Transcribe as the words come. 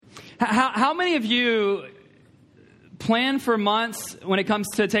How many of you plan for months when it comes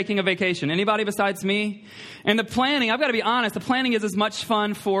to taking a vacation? Anybody besides me? And the planning, I've got to be honest, the planning is as much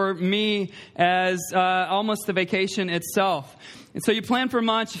fun for me as almost the vacation itself. And so you plan for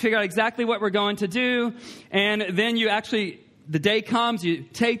months, you figure out exactly what we're going to do, and then you actually, the day comes, you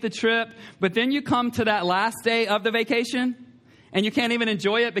take the trip, but then you come to that last day of the vacation, and you can't even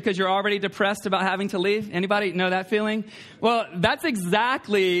enjoy it because you're already depressed about having to leave. Anybody know that feeling? Well, that's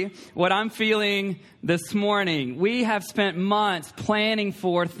exactly what I'm feeling this morning. We have spent months planning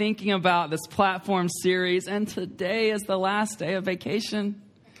for, thinking about this platform series, and today is the last day of vacation.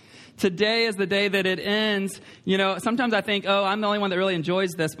 Today is the day that it ends. You know, sometimes I think, I'm the only one that really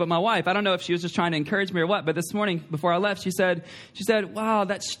enjoys this. But my wife, I don't know if she was just trying to encourage me or what, but this morning before I left, she said, wow,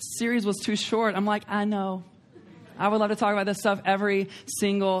 that series was too short. I'm like, I know. I would love to talk about this stuff every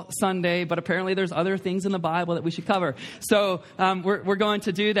single Sunday, but apparently there's other things in the Bible that we should cover. So we're going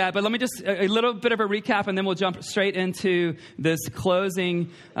to do that. But let me just, a little bit of a recap, and then we'll jump straight into this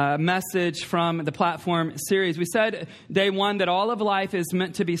closing message from the platform series. We said day one that all of life is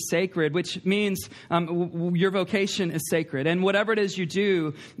meant to be sacred, which means your vocation is sacred. And whatever it is you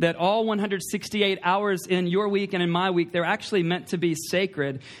do, that all 168 hours in your week and in my week, they're actually meant to be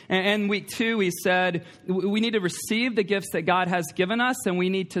sacred. And week two, we said we need to receive the gifts that God has given us, and we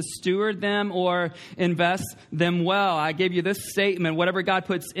need to steward them or invest them well. I gave you this statement: whatever God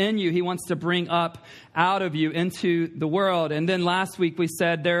puts in you, He wants to bring up out of you into the world. And then last week we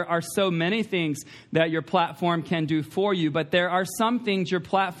said there are so many things that your platform can do for you, but there are some things your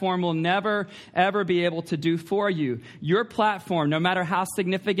platform will never, ever be able to do for you. Your platform, no matter how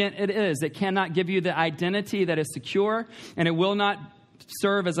significant it is, it cannot give you the identity that is secure, and it will not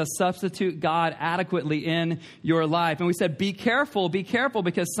serve as a substitute God adequately in your life. And we said, be careful,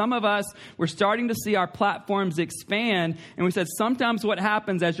 because some of us, we're starting to see our platforms expand. And we said, sometimes what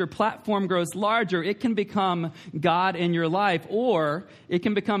happens as your platform grows larger, it can become God in your life, or it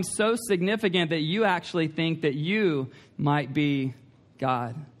can become so significant that you actually think that you might be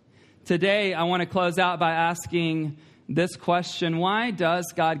God. Today, I want to close out by asking this question: why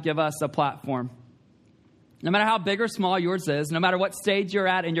does God give us a platform? No matter how big or small yours is, no matter what stage you're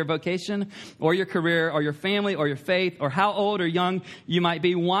at in your vocation or your career or your family or your faith or how old or young you might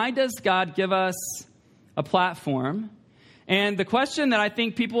be, why does God give us a platform? And the question that I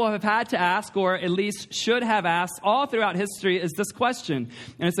think people have had to ask, or at least should have asked all throughout history, is this question.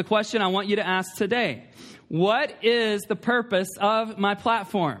 And it's the question I want you to ask today. What is the purpose of my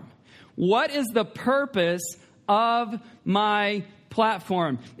platform? What is the purpose of my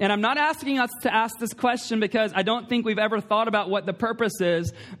platform? And I'm not asking us to ask this question because I don't think we've ever thought about what the purpose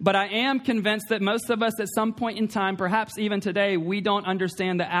is, but I am convinced that most of us at some point in time, perhaps even today, we don't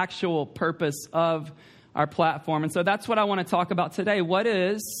understand the actual purpose of our platform. And so that's what I want to talk about today. What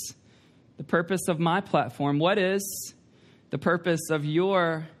is the purpose of my platform? What is the purpose of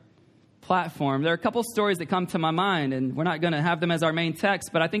your platform? There are a couple stories that come to my mind, and we're not going to have them as our main text,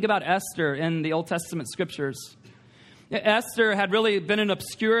 but I think about Esther in the Old Testament scriptures. Esther had really been in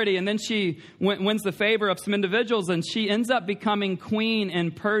obscurity, and then she wins the favor of some individuals, and she ends up becoming queen in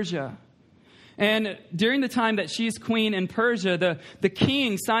Persia. And during the time that she's queen in Persia, the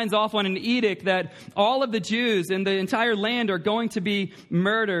king signs off on an edict that all of the Jews in the entire land are going to be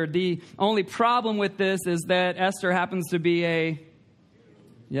murdered. The only problem with this is that Esther happens to be a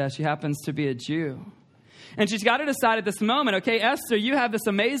Jew. And she's got to decide at this moment, okay, Esther, you have this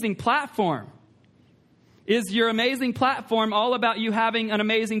amazing platform. Is your amazing platform all about you having an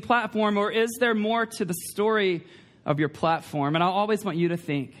amazing platform, or is there more to the story of your platform? And I always want you to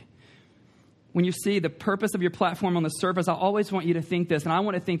think, when you see the purpose of your platform on the surface, I always want you to think this, and I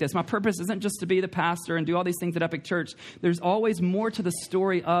want to think this. My purpose isn't just to be the pastor and do all these things at Epic Church. There's always more to the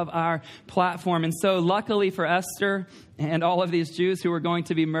story of our platform. And so luckily for Esther and all of these Jews who are going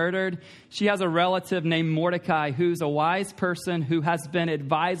to be murdered, she has a relative named Mordecai, who's a wise person who has been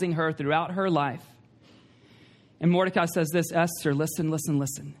advising her throughout her life. And Mordecai says this: Esther,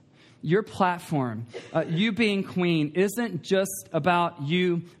 listen. Your platform, you being queen, isn't just about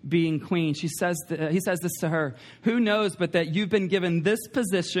you being queen. He says this to her: who knows but that you've been given this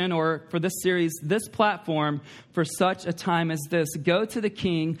position, or for this series, this platform, for such a time as this. Go to the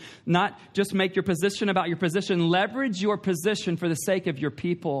king, not just make your position about your position. Leverage your position for the sake of your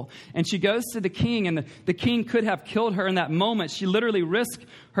people. And she goes to the king, and the king could have killed her in that moment. She literally risked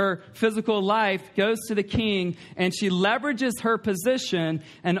her physical life, goes to the king, and she leverages her position,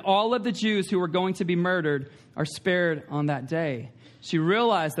 and all of the Jews who were going to be murdered are spared on that day. She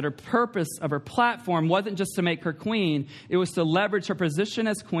realized that her purpose of her platform wasn't just to make her queen, it was to leverage her position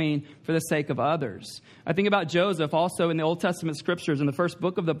as queen for the sake of others. I think about Joseph also in the Old Testament scriptures, in the first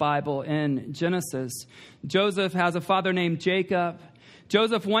book of the Bible, in Genesis. Joseph has a father named Jacob.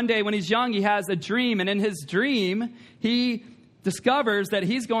 Joseph, one day when he's young, he has a dream, and in his dream, he discovers that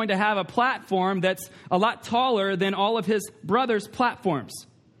he's going to have a platform that's a lot taller than all of his brothers' platforms.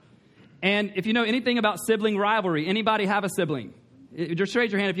 And if you know anything about sibling rivalry, anybody have a sibling? Just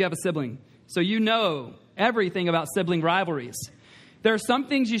raise your hand if you have a sibling. So you know everything about sibling rivalries. There are some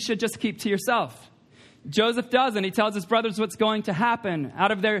things you should just keep to yourself. Joseph doesn't. He tells his brothers what's going to happen.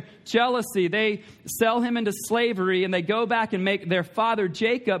 Out of their jealousy, they sell him into slavery, and they go back and make their father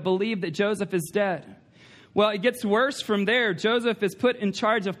Jacob believe that Joseph is dead. Well, it gets worse from there. Joseph is put in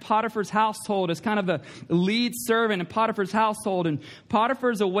charge of Potiphar's household as kind of the lead servant in Potiphar's household. And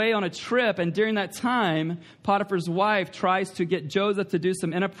Potiphar's away on a trip. And during that time, Potiphar's wife tries to get Joseph to do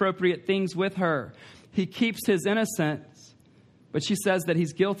some inappropriate things with her. He keeps his innocence, but she says that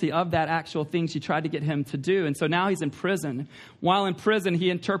he's guilty of that actual thing she tried to get him to do. And so now he's in prison. While in prison, he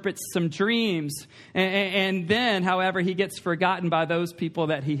interprets some dreams. And then, however, he gets forgotten by those people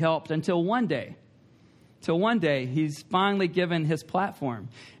that he helped until one day. Till one day, he's finally given his platform.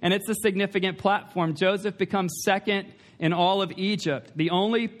 And it's a significant platform. Joseph becomes second in all of Egypt. The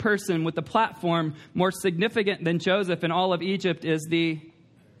only person with the platform more significant than Joseph in all of Egypt is the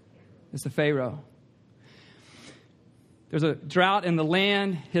Pharaoh. There's a drought in the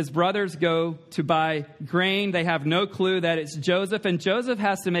land. His brothers go to buy grain. They have no clue that it's Joseph. And Joseph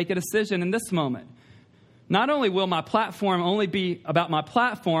has to make a decision in this moment. Not only will my platform only be about my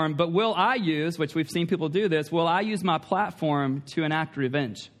platform, but will I use, which we've seen people do this, will I use my platform to enact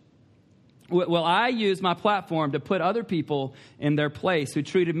revenge? Will I use my platform to put other people in their place who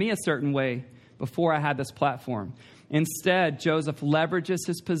treated me a certain way before I had this platform? Instead, Joseph leverages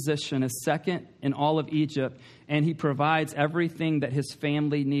his position as second in all of Egypt, and he provides everything that his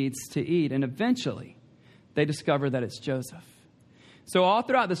family needs to eat. And eventually, they discover that it's Joseph. So all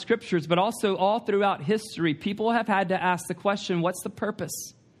throughout the scriptures, but also all throughout history, people have had to ask the question, what's the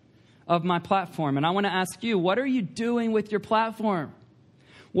purpose of my platform? And I want to ask you, what are you doing with your platform?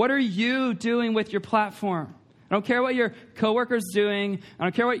 What are you doing with your platform? I don't care what your coworker's doing. I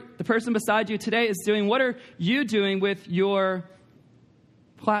don't care what the person beside you today is doing. What are you doing with your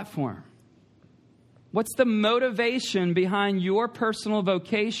platform? What's the motivation behind your personal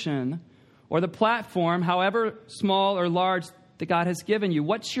vocation or the platform, however small or large, that God has given you?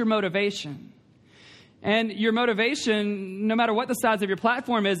 What's your motivation? And your motivation, no matter what the size of your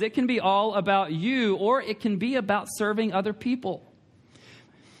platform is, it can be all about you, or it can be about serving other people.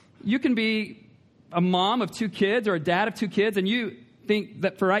 You can be a mom of 2 kids or a dad of 2 kids, and you think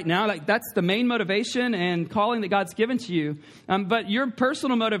that for right now, like that's the main motivation and calling that God's given to you. But your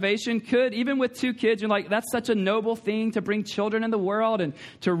personal motivation could, even with 2 kids, you're like, that's such a noble thing to bring children in the world and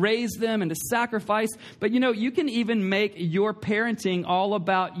to raise them and to sacrifice. But you can even make your parenting all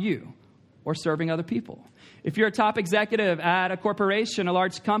about you or serving other people. If you're a top executive at a corporation, a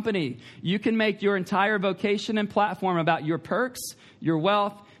large company, you can make your entire vocation and platform about your perks, your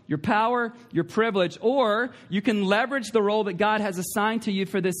wealth, your power, your privilege, or you can leverage the role that God has assigned to you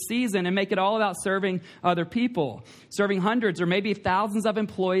for this season and make it all about serving other people, serving hundreds or maybe thousands of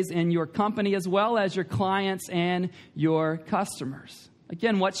employees in your company, as well as your clients and your customers.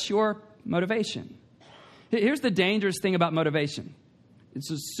 Again, what's your motivation? Here's the dangerous thing about motivation. It's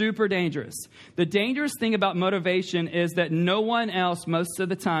just super dangerous. The dangerous thing about motivation is that no one else most of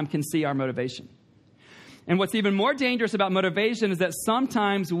the time can see our motivation. And what's even more dangerous about motivation is that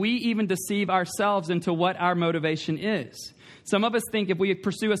sometimes we even deceive ourselves into what our motivation is. Some of us think if we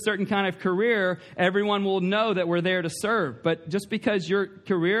pursue a certain kind of career, everyone will know that we're there to serve. But just because your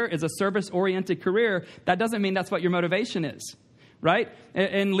career is a service-oriented career, that doesn't mean that's what your motivation is, right?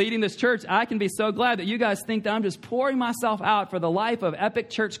 In leading this church, I can be so glad that you guys think that I'm just pouring myself out for the life of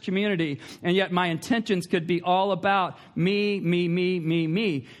Epic Church Community, and yet my intentions could be all about me.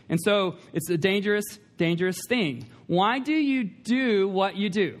 And so it's a dangerous thing. Why do you do what you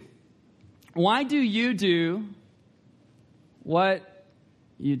do? Why do you do what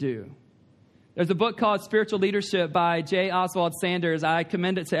you do? There's a book called Spiritual Leadership by J. Oswald Sanders. I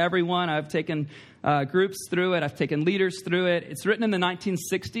commend it to everyone. I've taken groups through it. I've taken leaders through it. It's written in the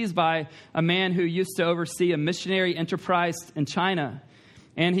 1960s by a man who used to oversee a missionary enterprise in China.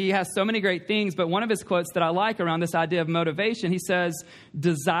 And he has so many great things, but one of his quotes that I like around this idea of motivation, he says,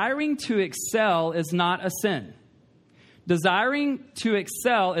 "Desiring to excel is not a sin. Desiring to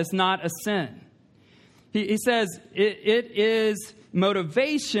excel is not a sin. He says it is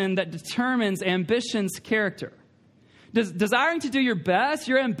motivation that determines ambition's character. Desiring to do your best,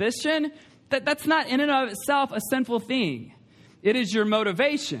 your ambition, that's not in and of itself a sinful thing. It is your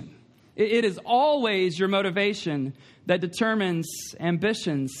motivation. It is always your motivation that determines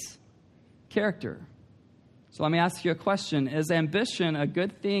ambition's character. So let me ask you a question. Is ambition a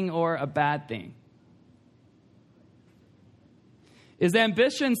good thing or a bad thing? Is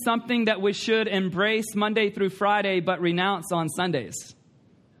ambition something that we should embrace Monday through Friday but renounce on Sundays?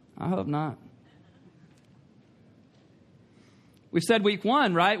 I hope not. We've said week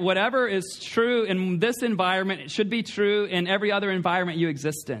one, right? Whatever is true in this environment, it should be true in every other environment you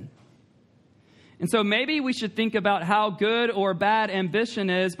exist in. And so maybe we should think about how good or bad ambition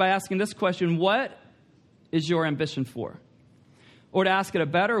is by asking this question: what is your ambition for? Or to ask it a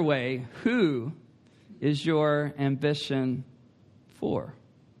better way, who is your ambition for?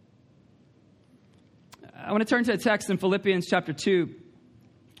 I want to turn to a text in Philippians chapter 2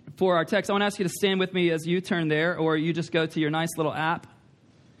 for our text. I want to ask you to stand with me as you turn there, or you just go to your nice little app.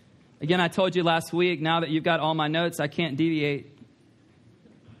 Again, I told you last week, now that you've got all my notes, I can't deviate.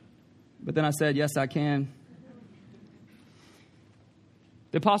 But then I said, yes, I can.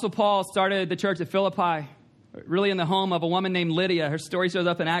 The Apostle Paul started the church at Philippi, really in the home of a woman named Lydia. Her story shows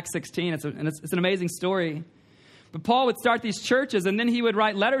up in Acts 16. It's an amazing story. But Paul would start these churches, and then he would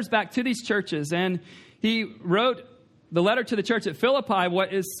write letters back to these churches. And he wrote the letter to the church at Philippi,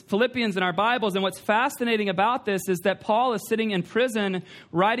 what is Philippians in our Bibles. And what's fascinating about this is that Paul is sitting in prison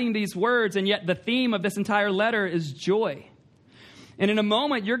writing these words, and yet the theme of this entire letter is joy. And in a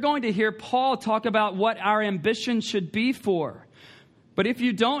moment, you're going to hear Paul talk about what our ambition should be for. But if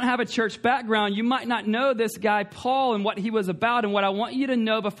you don't have a church background, you might not know this guy Paul and what he was about. And what I want you to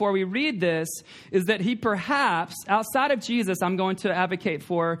know before we read this is that he perhaps, outside of Jesus, I'm going to advocate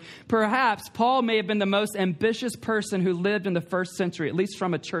for, perhaps Paul may have been the most ambitious person who lived in the first century, at least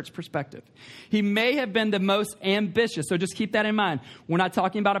from a church perspective. He may have been the most ambitious. So just keep that in mind. We're not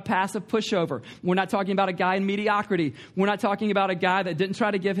talking about a passive pushover. We're not talking about a guy in mediocrity. We're not talking about a guy that didn't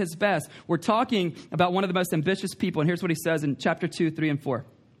try to give his best. We're talking about one of the most ambitious people. And here's what he says in chapter 2, 3 and 4.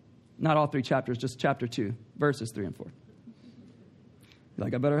 Not all 3 chapters, just chapter 2, verses 3 and 4. You're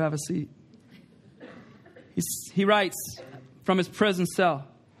like, I better have a seat. He writes from his prison cell,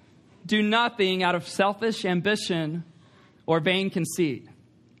 do nothing out of selfish ambition or vain conceit.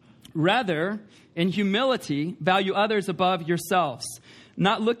 Rather, in humility, value others above yourselves,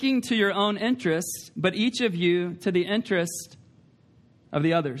 not looking to your own interests, but each of you to the interest of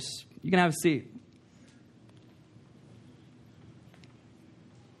the others. You can have a seat.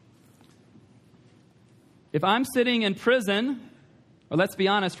 If I'm sitting in prison, or let's be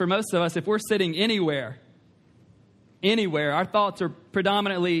honest, for most of us, if we're sitting anywhere, our thoughts are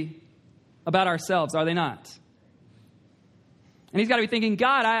predominantly about ourselves, are they not? And he's got to be thinking,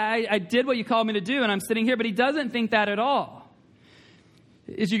 God, I did what you called me to do, and I'm sitting here, but he doesn't think that at all.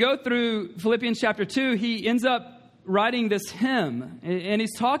 As you go through Philippians chapter 2, he ends up writing this hymn, and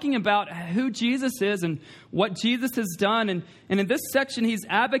he's talking about who Jesus is and what Jesus has done. And in this section, he's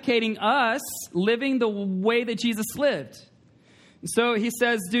advocating us living the way that Jesus lived. So he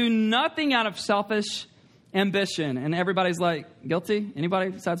says, do nothing out of selfish ambition. And everybody's like, guilty? Anybody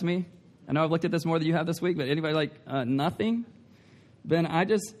besides me? I know I've looked at this more than you have this week, but anybody like, nothing? Ben, I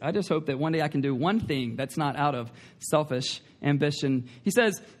just hope that one day I can do one thing that's not out of selfish ambition. He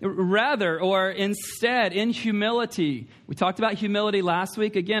says, rather, or instead, in humility. We talked about humility last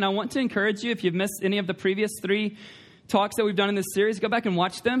week. Again, I want to encourage you, if you've missed any of the previous 3 talks that we've done in this series, go back and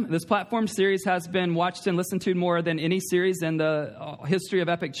watch them. This platform series has been watched and listened to more than any series in the history of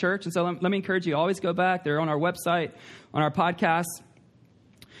Epic Church. And so let me encourage you, always go back. They're on our website, on our podcast.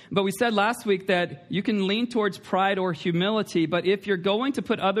 But we said last week that you can lean towards pride or humility, but if you're going to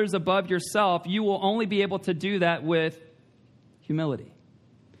put others above yourself, you will only be able to do that with humility.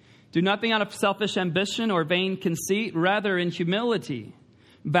 Do nothing out of selfish ambition or vain conceit, rather in humility.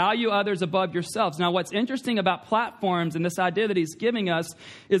 Value others above yourselves. Now, what's interesting about platforms and this idea that he's giving us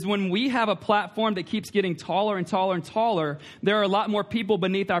is when we have a platform that keeps getting taller and taller and taller, there are a lot more people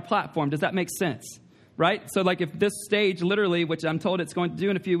beneath our platform. Does that make sense? Right? So like if this stage literally, which I'm told it's going to do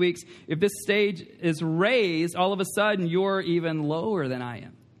in a few weeks, if this stage is raised, all of a sudden you're even lower than I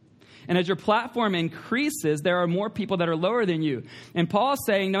am. And as your platform increases, there are more people that are lower than you. And Paul's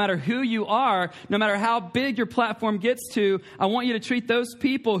saying no matter who you are, no matter how big your platform gets to, I want you to treat those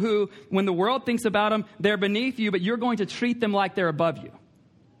people who, when the world thinks about them, they're beneath you, but you're going to treat them like they're above you.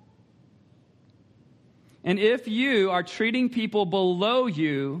 And if you are treating people below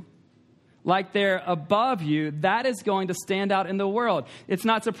you like they're above you, that is going to stand out in the world. It's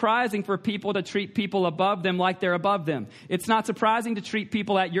not surprising for people to treat people above them like they're above them. It's not surprising to treat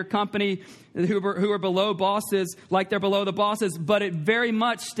people at your company who are below bosses like they're below the bosses, but it very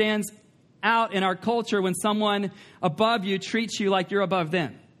much stands out in our culture when someone above you treats you like you're above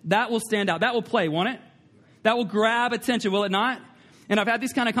them. That will stand out. That will play, won't it? That will grab attention, will it not? And I've had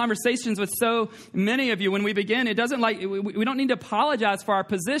these kind of conversations with so many of you when we begin. It doesn't we don't need to apologize for our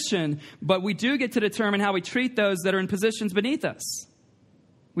position, but we do get to determine how we treat those that are in positions beneath us.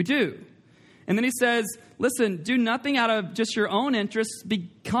 We do. And then he says, listen, do nothing out of just your own interests.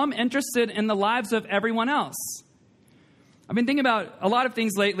 Become interested in the lives of everyone else. I've been thinking about a lot of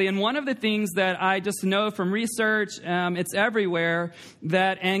things lately, and one of the things that I just know from research, it's everywhere,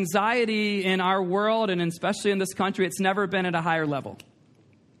 that anxiety in our world, and especially in this country, it's never been at a higher level.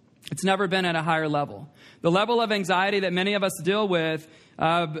 It's never been at a higher level. The level of anxiety that many of us deal with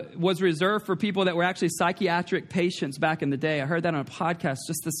was reserved for people that were actually psychiatric patients back in the day. I heard that on a podcast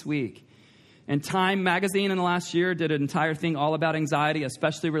just this week. And Time magazine in the last year did an entire thing all about anxiety,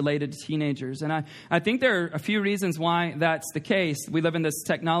 especially related to teenagers. And I think there are a few reasons why that's the case. We live in this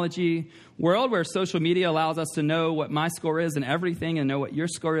technology world where social media allows us to know what my score is and everything, and know what your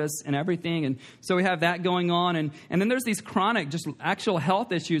score is and everything. And so we have that going on. And then there's these chronic, just actual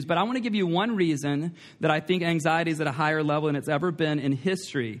health issues. But I want to give you one reason that I think anxiety is at a higher level than it's ever been in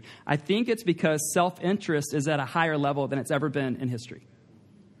history. I think it's because self-interest is at a higher level than it's ever been in history.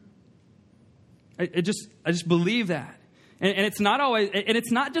 I just believe that. And it's not always, and it's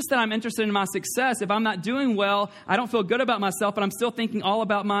not just that I'm interested in my success. If I'm not doing well, I don't feel good about myself, but I'm still thinking all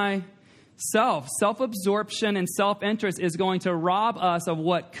about myself. Self-absorption and self-interest is going to rob us of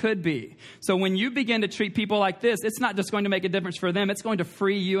what could be. So when you begin to treat people like this, it's not just going to make a difference for them. It's going to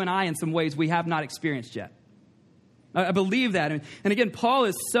free you and I in some ways we have not experienced yet. I believe that. And again, Paul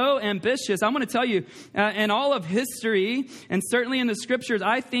is so ambitious. I'm going to tell you, in all of history, and certainly in the scriptures,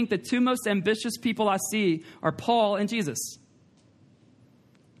 I think the two most ambitious people I see are Paul and Jesus.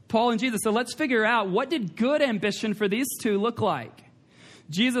 Paul and Jesus. So let's figure out, what did good ambition for these two look like?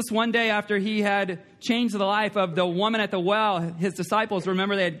 Jesus, one day after he had changed the life of the woman at the well, his disciples,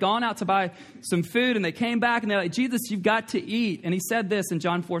 remember, they had gone out to buy some food, and they came back, and they're like, Jesus, you've got to eat. And he said this in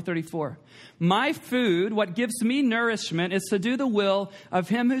John 4:34. My food, what gives me nourishment, is to do the will of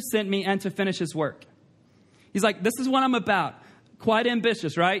him who sent me and to finish his work. He's like, this is what I'm about. Quite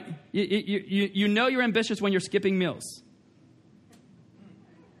ambitious, right? You know you're ambitious when you're skipping meals.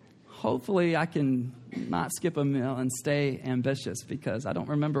 Hopefully I can not skip a meal and stay ambitious, because I don't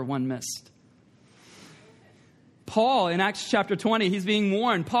remember one missed. Paul, in Acts chapter 20, he's being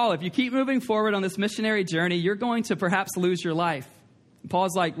warned. Paul, if you keep moving forward on this missionary journey, you're going to perhaps lose your life.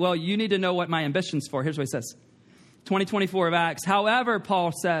 Paul's like, well, you need to know what my ambition's for. Here's what he says. 20:24 of Acts. However,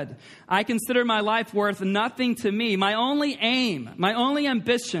 Paul said, I consider my life worth nothing to me. My only aim, my only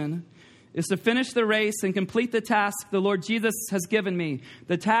ambition is to finish the race and complete the task the Lord Jesus has given me,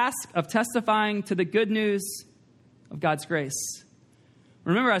 the task of testifying to the good news of God's grace.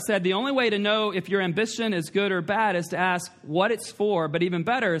 Remember, I said the only way to know if your ambition is good or bad is to ask what it's for, but even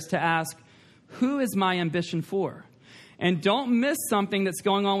better is to ask, who is my ambition for? And don't miss something that's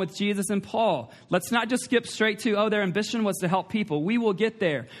going on with Jesus and Paul. Let's not just skip straight to, their ambition was to help people. We will get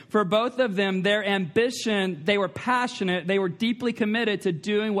there. For both of them, their ambition, they were passionate. They were deeply committed to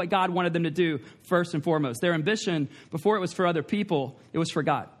doing what God wanted them to do first and foremost. Their ambition, before it was for other people, it was for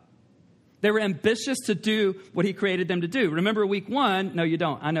God. They were ambitious to do what he created them to do. Remember week 1? No, you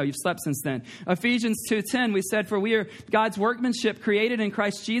don't. I know, you've slept since then. Ephesians 2:10, we said, for we are God's workmanship created in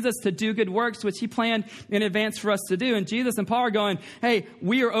Christ Jesus to do good works, which he planned in advance for us to do. And Jesus and Paul are going, hey,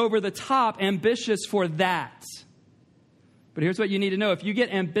 we are over the top ambitious for that. But here's what you need to know. If you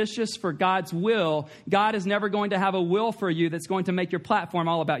get ambitious for God's will, God is never going to have a will for you that's going to make your platform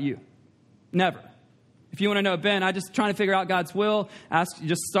all about you. Never. If you want to know, Ben, I'm just trying to figure out God's will,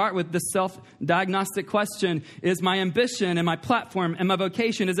 just start with this self-diagnostic question. Is my ambition and my platform and my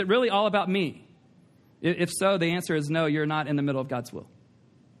vocation, is it really all about me? If so, the answer is no, you're not in the middle of God's will.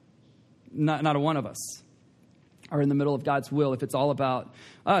 Not a one of us are in the middle of God's will if it's all about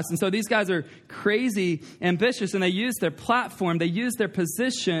us. And so these guys are crazy ambitious, and they use their platform, they use their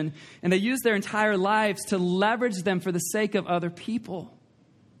position, and they use their entire lives to leverage them for the sake of other people.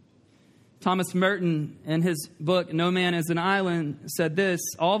 Thomas Merton, in his book, No Man is an Island, said this,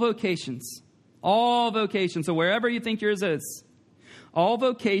 all vocations, so wherever you think yours is, all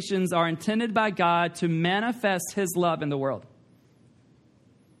vocations are intended by God to manifest his love in the world.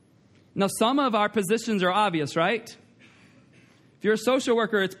 Now, some of our positions are obvious, right? If you're a social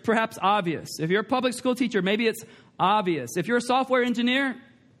worker, it's perhaps obvious. If you're a public school teacher, maybe it's obvious. If you're a software engineer,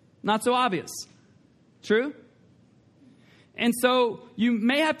 Not so obvious. True? And so you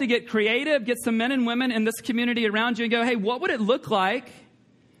may have to get creative, get some men and women in this community around you and go, hey, what would it look like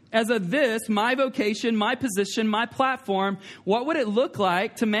as my vocation, my position, my platform, what would it look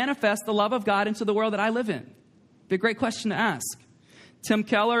like to manifest the love of God into the world that I live in? Be a great question to ask. Tim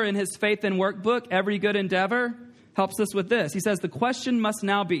Keller, in his Faith and Work book, Every Good Endeavor, helps us with this. He says, the question must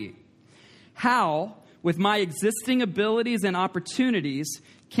now be, how, with my existing abilities and opportunities,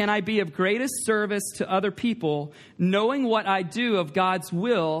 can I be of greatest service to other people, knowing what I do of God's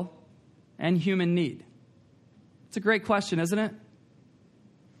will and human need? It's a great question, isn't it?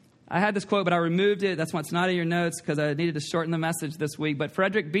 I had this quote, but I removed it. That's why it's not in your notes, because I needed to shorten the message this week. But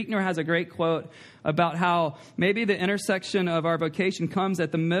Frederick Buechner has a great quote about how maybe the intersection of our vocation comes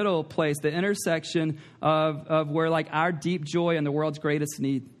at the middle place, the intersection of where like our deep joy and the world's greatest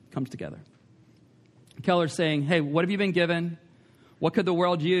need comes together. Keller's saying, hey, what have you been given? What could the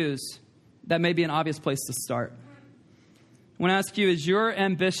world use? That may be an obvious place to start. I want to ask you, is your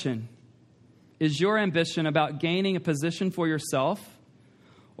ambition about gaining a position for yourself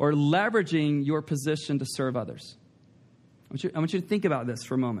or leveraging your position to serve others? I want you to think about this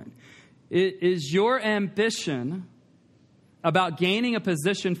for a moment. Is your ambition about gaining a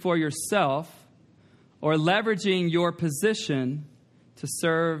position for yourself or leveraging your position to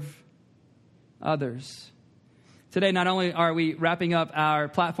serve others? Today, not only are we wrapping up our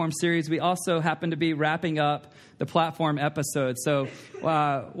platform series, we also happen to be wrapping up the platform episode. So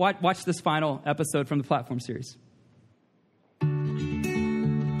watch this final episode from the platform series.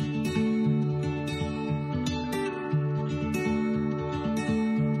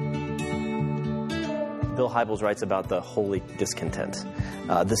 Bill Hybels writes about the holy discontent.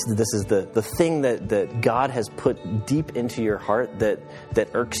 This is the thing that God has put deep into your heart that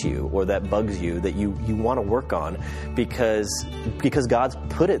irks you or that bugs you, that you want to work on because God's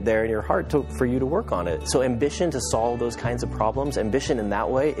put it there in your heart for you to work on it. So ambition to solve those kinds of problems, ambition in that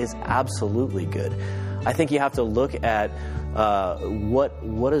way is absolutely good. I think you have to look at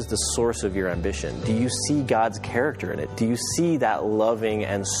what is the source of your ambition? Do you see God's character in it? Do you see that loving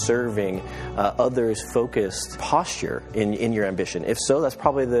and serving, others-focused posture in your ambition? If so, that's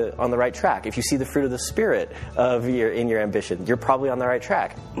probably on the right track. If you see the fruit of the Spirit in your ambition, you're probably on the right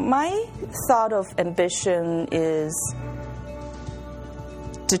track. My thought of ambition is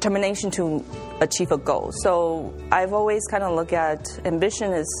determination to achieve a goal. So I've always kind of looked at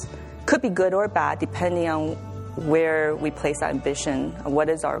ambition could be good or bad depending on where we place our ambition, what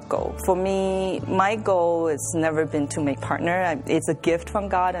is our goal. For me, my goal has never been to make partner. It's a gift from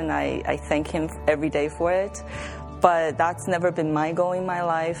God, and I thank Him every day for it. But that's never been my goal in my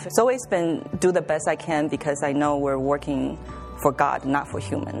life. It's always been do the best I can because I know we're working for God, not for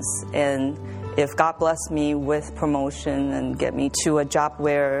humans. And if God bless me with promotion and get me to a job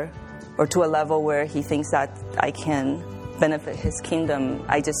or to a level where He thinks that I can benefit His kingdom,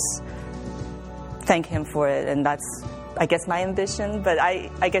 I just thank Him for it, and that's, I guess, my ambition, but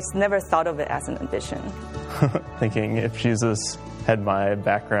I guess never thought of it as an ambition. Thinking if Jesus had my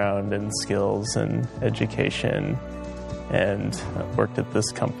background and skills and education and worked at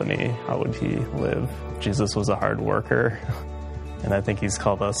this company, how would He live? Jesus was a hard worker, and I think He's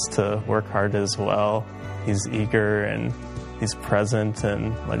called us to work hard as well. He's eager and He's present,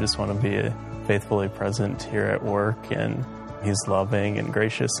 and I just want to be faithfully present here at work, and He's loving and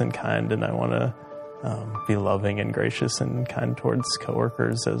gracious and kind, and I want to be loving and gracious and kind towards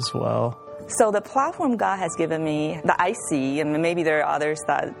coworkers as well. So the platform God has given me that I see, and maybe there are others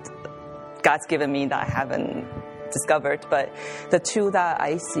that God's given me that I haven't discovered, but the two that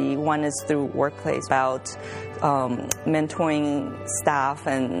I see, one is through workplace, about mentoring staff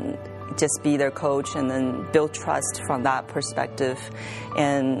and just be their coach and then build trust from that perspective.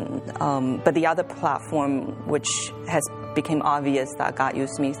 And but the other platform, which has became obvious that God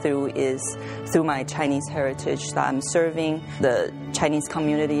used me through, is through my Chinese heritage, that I'm serving the Chinese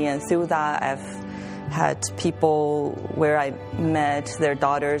community. And through that, I've had people where I met, their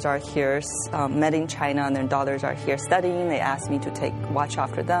daughters are here, met in China, and their daughters are here studying. They asked me to watch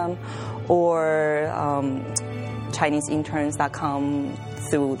after them. Or Chinese interns that come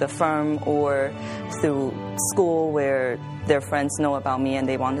through the firm or through school where their friends know about me and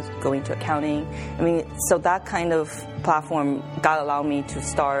they want to go into accounting. I mean, so that kind of platform, God allowed me to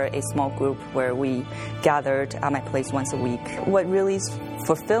start a small group where we gathered at my place once a week. What really is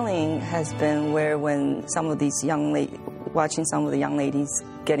fulfilling has been when some of these watching some of the young ladies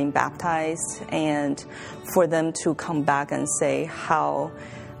getting baptized, and for them to come back and say how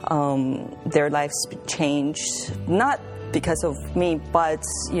their lives changed, not because of me, but,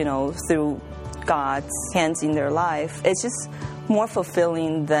 through God's hands in their life. It's just more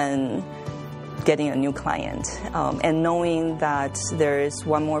fulfilling than getting a new client, and knowing that there is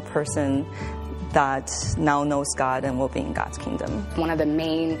one more person that now knows God and will be in God's kingdom. One of the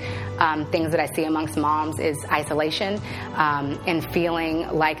main things that I see amongst moms is isolation and feeling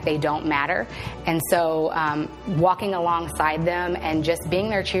like they don't matter. And so walking alongside them and just being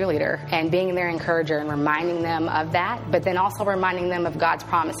their cheerleader and being their encourager and reminding them of that, but then also reminding them of God's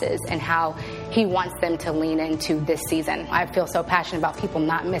promises and how He wants them to lean into this season. I feel so passionate about people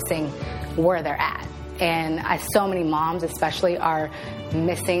not missing where they're at. And so many moms especially are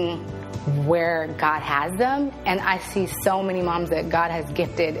missing where God has them, and I see so many moms that God has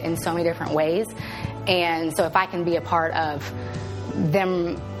gifted in so many different ways. And so if I can be a part of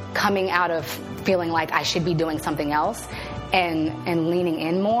them coming out of feeling like I should be doing something else and leaning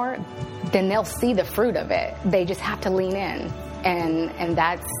in more, then they'll see the fruit of it. They just have to lean in, and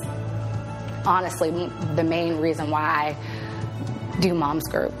that's honestly the main reason why I do moms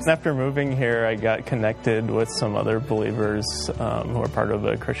groups. After moving here, I got connected with some other believers who are part of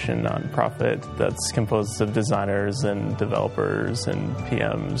a Christian nonprofit that's composed of designers and developers and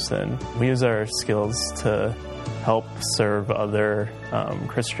PMs, and we use our skills to help serve other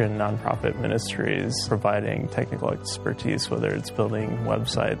Christian nonprofit ministries, providing technical expertise, whether it's building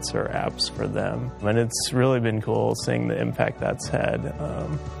websites or apps for them. And it's really been cool seeing the impact that's had,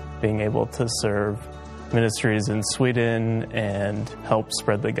 being able to serve ministries in Sweden and help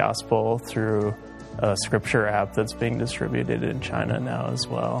spread the gospel through a scripture app that's being distributed in China now as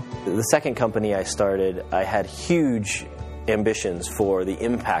well. The second company I started, I had huge ambitions for the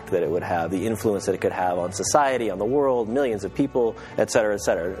impact that it would have, the influence that it could have on society, on the world, millions of people, et cetera,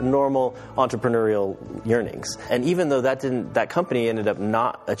 normal entrepreneurial yearnings. And even though that company ended up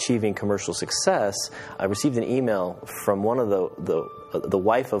not achieving commercial success, I received an email from one of the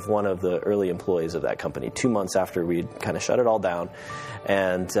wife of one of the early employees of that company 2 months after we'd kind of shut it all down,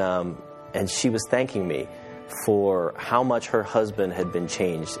 and she was thanking me for how much her husband had been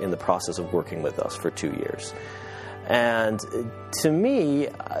changed in the process of working with us for 2 years. And to me,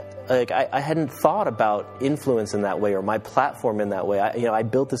 I hadn't thought about influence in that way or my platform in that way. I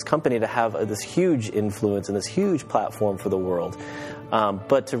built this company to have this huge influence and this huge platform for the world,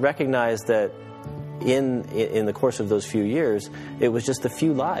 but to recognize that in the course of those few years, it was just the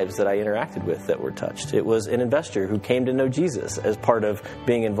few lives that I interacted with that were touched. It was an investor who came to know Jesus as part of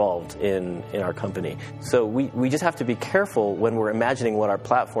being involved in our company. So we just have to be careful when we're imagining what our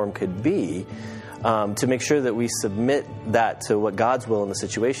platform could be, to make sure that we submit that to what God's will in the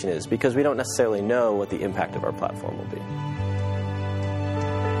situation is, because we don't necessarily know what the impact of our platform will be.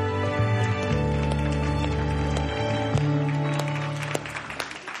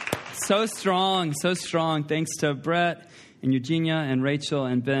 So strong. Thanks to Brett and Eugenia and Rachel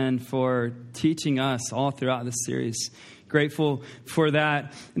and Ben for teaching us all throughout this series. Grateful for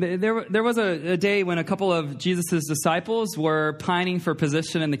that. There was a day when a couple of Jesus' disciples were pining for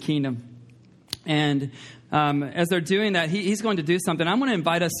position in the kingdom. And as they're doing that, he's going to do something. I want to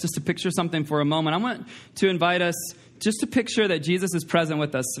invite us just to picture something for a moment. I want to invite us just to picture that Jesus is present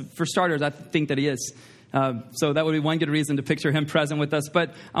with us. For starters, I think that he is. So that would be one good reason to picture him present with us.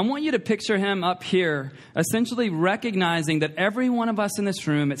 But I want you to picture him up here, essentially recognizing that every one of us in this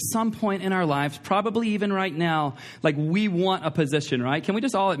room at some point in our lives, probably even right now, like we want a position, right? Can we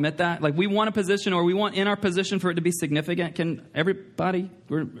just all admit that? Like we want a position, or we want in our position for it to be significant. Can everybody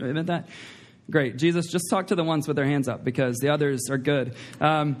admit that? Great. Jesus, just talk to the ones with their hands up, because the others are good.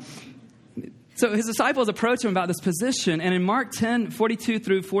 So his disciples approach him about this position. And in Mark 10:42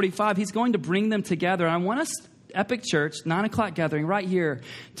 through 45, he's going to bring them together. And I want us, Epic Church, 9 o'clock gathering right here,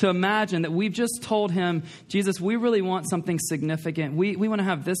 to imagine that we've just told him, Jesus, we really want something significant. We want to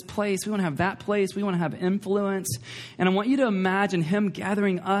have this place. We want to have that place. We want to have influence. And I want you to imagine him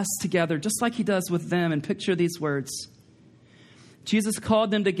gathering us together, just like he does with them, and picture these words. Jesus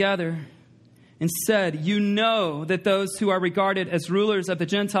called them together and said, you know that those who are regarded as rulers of the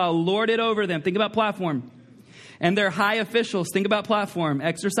Gentile lord it over them. Think about platform. And their high officials, think about platform,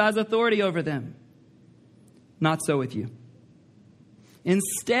 exercise authority over them. Not so with you.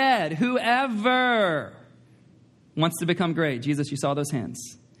 Instead, whoever wants to become great, Jesus, you saw those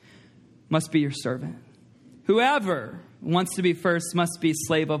hands, must be your servant. Whoever wants to be first must be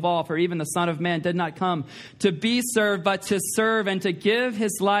slave of all. For even the Son of Man did not come to be served, but to serve and to give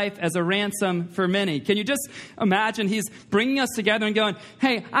his life as a ransom for many. Can you just imagine he's bringing us together and going,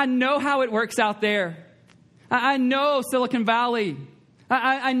 hey, I know how it works out there. I know Silicon Valley.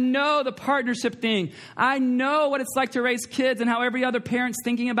 I know the partnership thing. I know what it's like to raise kids and how every other parent's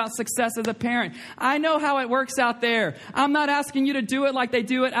thinking about success as a parent. I know how it works out there. I'm not asking you to do it like they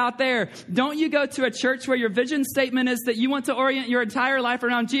do it out there. Don't you go to a church where your vision statement is that you want to orient your entire life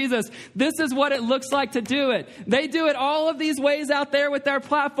around Jesus. This is what it looks like to do it. They do it all of these ways out there with their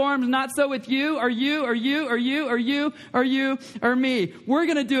platforms, not so with you or you or you or you or you or you or me. We're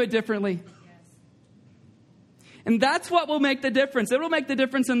going to do it differently. And that's what will make the difference. It will make the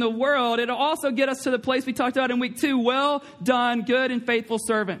difference in the world. It'll also get us to the place we talked about in week 2. Well done, good and faithful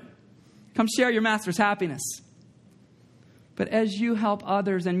servant. Come share your master's happiness. But as you help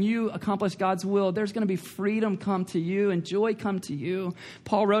others and you accomplish God's will, there's going to be freedom come to you and joy come to you.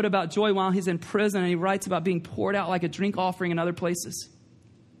 Paul wrote about joy while he's in prison, and he writes about being poured out like a drink offering in other places.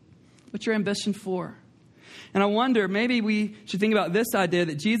 What's your ambition for? And I wonder, maybe we should think about this idea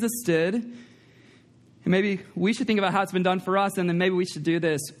that Jesus did. And maybe we should think about how it's been done for us, and then maybe we should do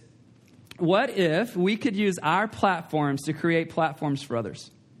this. What if we could use our platforms to create platforms for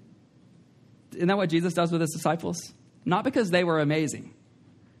others? Isn't that what Jesus does with his disciples? Not because they were amazing.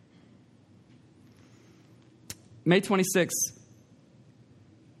 May 26th,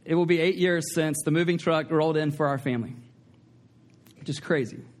 it will be 8 years since the moving truck rolled in for our family, which is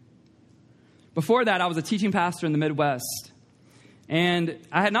crazy. Before that, I was a teaching pastor in the Midwest. And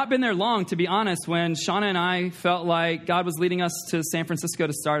I had not been there long, to be honest, when Shauna and I felt like God was leading us to San Francisco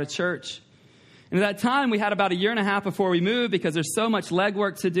to start a church. And at that time, we had about a year and a half before we moved because there's so much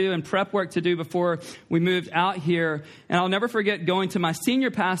legwork to do and prep work to do before we moved out here. And I'll never forget going to my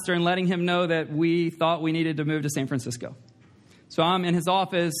senior pastor and letting him know that we thought we needed to move to San Francisco. So I'm in his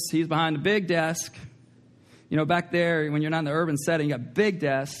office. He's behind a big desk. You know, back there, when you're not in the urban setting, you got a big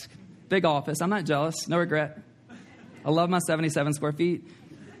desk, big office. I'm not jealous. No regret. I love my 77 square feet.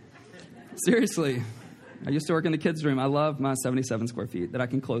 Seriously. I used to work in the kids' room. I love my 77 square feet that I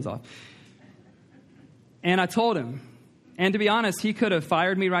can close off. And I told him. And to be honest, he could have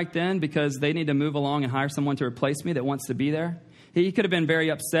fired me right then because they need to move along and hire someone to replace me that wants to be there. He could have been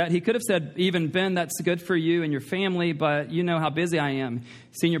very upset. He could have said, even, Ben, that's good for you and your family, but you know how busy I am.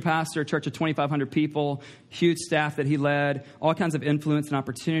 Senior pastor, church of 2,500 people, huge staff that he led, all kinds of influence and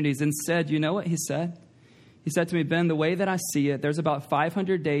opportunities. Instead, you know what he said? He said to me, Ben, the way that I see it, there's about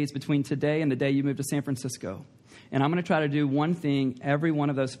 500 days between today and the day you move to San Francisco. And I'm going to try to do one thing every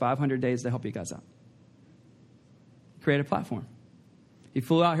one of those 500 days to help you guys out. Create a platform. He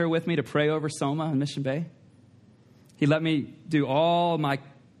flew out here with me to pray over Soma and Mission Bay. He let me do all my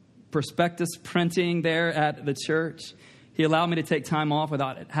prospectus printing there at the church. He allowed me to take time off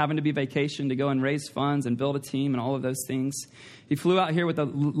without having to be vacation to go and raise funds and build a team and all of those things. He flew out here with a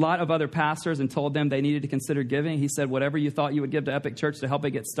lot of other pastors and told them they needed to consider giving. He said, whatever you thought you would give to Epic Church to help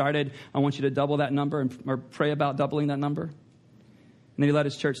it get started, I want you to double that number or pray about doubling that number. And then he led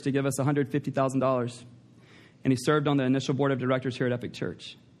his church to give us $150,000. And he served on the initial board of directors here at Epic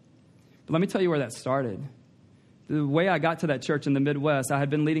Church. But let me tell you where that started. The way I got to that church in the Midwest, I had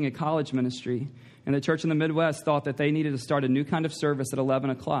been leading a college ministry. And the church in the Midwest thought that they needed to start a new kind of service at 11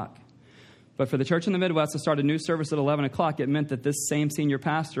 o'clock. But for the church in the Midwest to start a new service at 11 o'clock, it meant that this same senior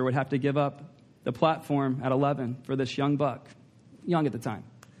pastor would have to give up the platform at 11 for this young buck, young at the time.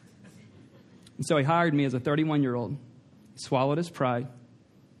 And so he hired me as a 31-year-old, swallowed his pride,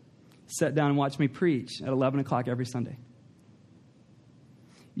 sat down and watched me preach at 11 o'clock every Sunday.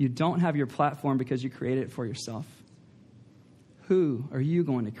 You don't have your platform because you created it for yourself. Who are you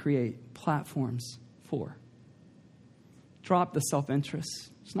going to create platforms for? Drop the self-interest.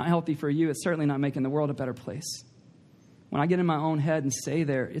 It's not healthy for you. It's certainly not making the world a better place. When I get in my own head and stay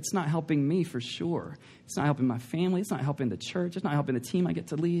there, it's not helping me for sure. It's not helping my family. It's not helping the church. It's not helping the team I get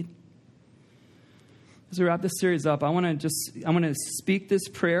to lead. As we wrap this series up, I want to speak this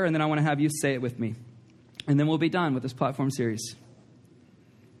prayer, and then I want to have you say it with me. And then we'll be done with this platform series.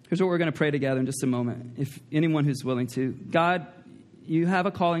 Here's what we're going to pray together in just a moment, if anyone who's willing to. God, you have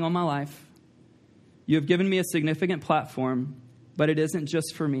a calling on my life. You have given me a significant platform, but it isn't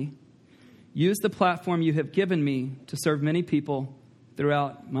just for me. Use the platform you have given me to serve many people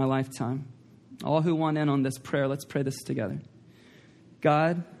throughout my lifetime. All who want in on this prayer, let's pray this together.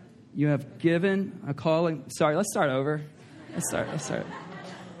 God, you have given a calling. Sorry, let's start over. Let's start.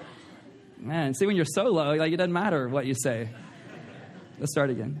 Man, see, when you're solo, like, it doesn't matter what you say. Let's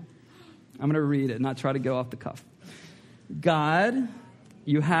start again. I'm going to read it, not try to go off the cuff. God,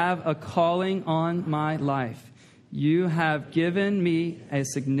 you have a calling on my life. You have given me a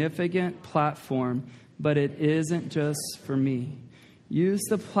significant platform, but it isn't just for me. Use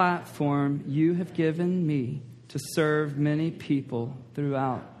the platform you have given me to serve many people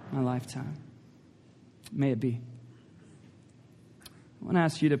throughout my lifetime. May it be. I want to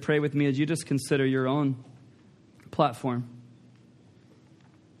ask you to pray with me as you just consider your own platform.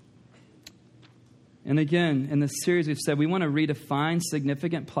 And again, in this series, we've said we want to redefine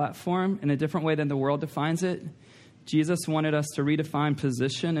significant platform in a different way than the world defines it. Jesus wanted us to redefine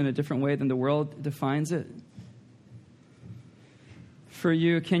position in a different way than the world defines it. For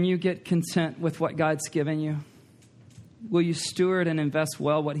you, can you get content with what God's given you? Will you steward and invest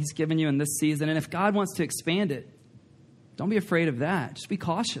well what he's given you in this season? And if God wants to expand it, don't be afraid of that. Just be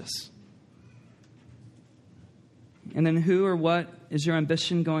cautious. And then who or what is your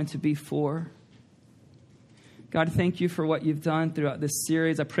ambition going to be for? God, thank you for what you've done throughout this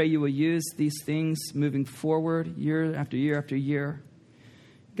series. I pray you will use these things moving forward year after year after year.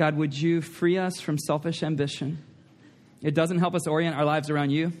 God, would you free us from selfish ambition? It doesn't help us orient our lives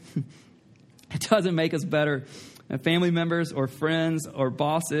around you. It doesn't make us better family members or friends or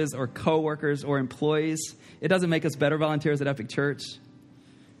bosses or coworkers or employees. It doesn't make us better volunteers at Epic Church.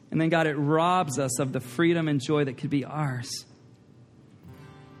 And then, God, it robs us of the freedom and joy that could be ours.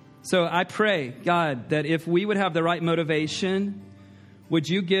 So I pray, God, that if we would have the right motivation, would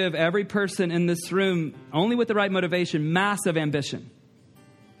you give every person in this room, only with the right motivation, massive ambition?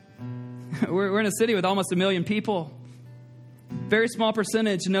 We're in a city with almost 1 million people. Very small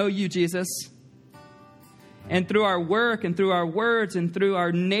percentage know you, Jesus. And through our work and through our words and through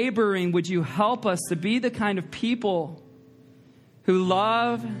our neighboring, would you help us to be the kind of people who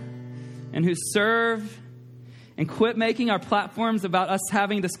love and who serve, and quit making our platforms about us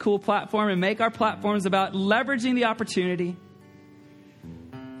having this cool platform and make our platforms about leveraging the opportunity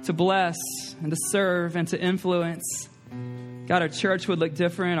to bless and to serve and to influence. God, our church would look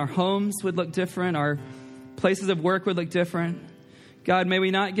different. Our homes would look different. Our places of work would look different. God, may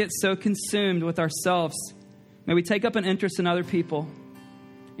we not get so consumed with ourselves. May we take up an interest in other people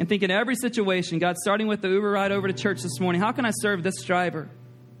and think in every situation, God, starting with the Uber ride over to church this morning, how can I serve this driver?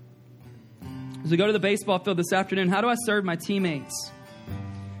 As we go to the baseball field this afternoon, how do I serve my teammates?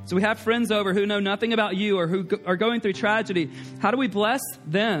 So we have friends over who know nothing about you or who are going through tragedy. How do we bless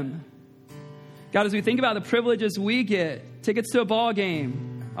them? God, as we think about the privileges we get, tickets to a ball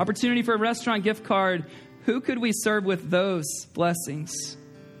game, opportunity for a restaurant gift card, who could we serve with those blessings?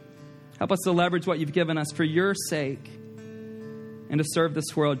 Help us to leverage what you've given us for your sake and to serve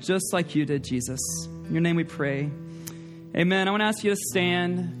this world just like you did, Jesus. In your name we pray. Amen. I want to ask you to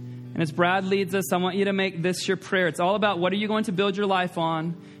stand. And as Brad leads us, I want you to make this your prayer. It's all about what are you going to build your life on?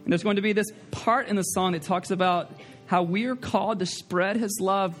 And there's going to be this part in the song that talks about how we are called to spread his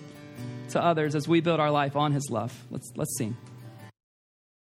love to others as we build our life on his love. Let's sing.